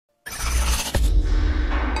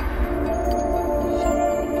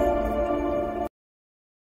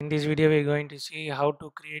this video we're going to see how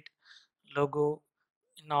to create logo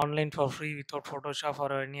in online for free without Photoshop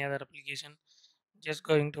or any other application. Just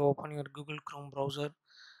going to open your Google Chrome browser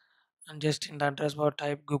and just in the address bar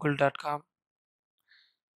type google.com.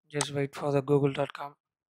 Just wait for the google.com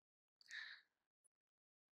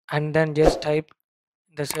and then just type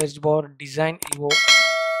in the search bar design evo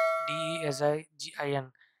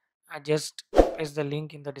DESIGIN. I just paste the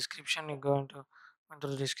link in the description. You go into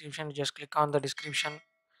the description, just click on the description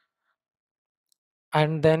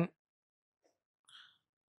and then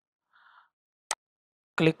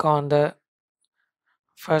click on the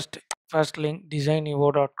first first link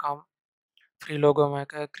DESIGNEVO.com. Free logo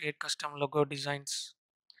maker, create custom logo designs.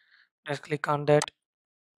 Just click on that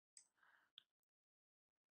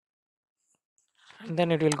and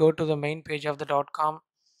then it will go to the main page of the .com.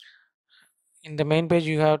 In the main page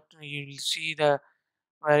you will see the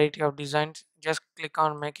variety of designs. Just click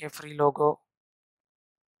on make a free logo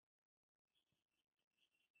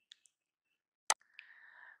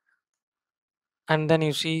and then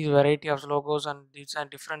you see variety of logos and these are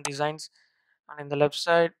different designs, and in the left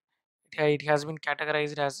side it has been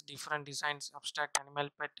categorized as different designs: abstract, animal,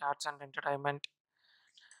 pet, arts and entertainment.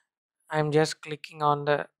 I'm just clicking on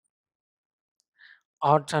the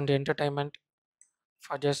arts and entertainment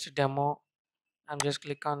for just a demo. I'm just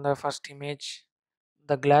click on the first image,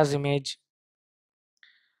 the glass image.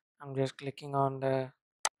 I'm just clicking on the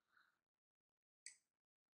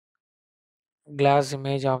glass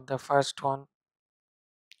image of the first one.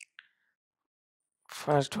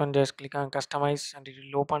 Just click on customize and it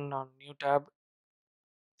will open on new tab.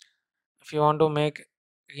 If you want to make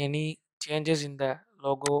any changes in the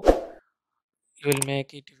logo, you will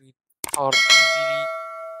make it with for easily.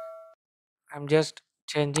 I'm just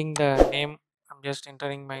changing the name. I'm just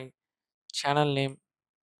entering my channel name,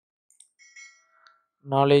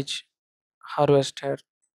 knowledge harvester.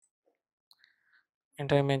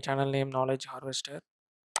 Entering my channel name, knowledge harvester,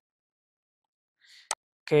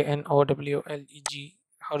 KNOWLEG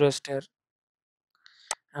harvester.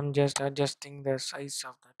 I'm just adjusting the size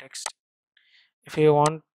of the text. If you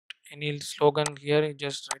want any slogan here, you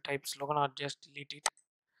just type slogan or just delete it.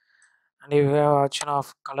 And if you have option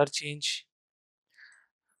of color change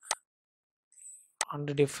on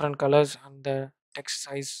the different colors and the text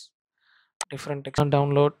size, different text on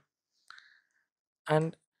download,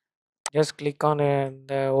 and just click on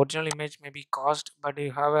the original image may be cost, but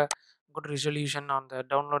you have a good resolution on the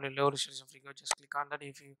download, a low resolution figure. Just click on that.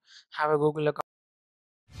 If you have a Google account,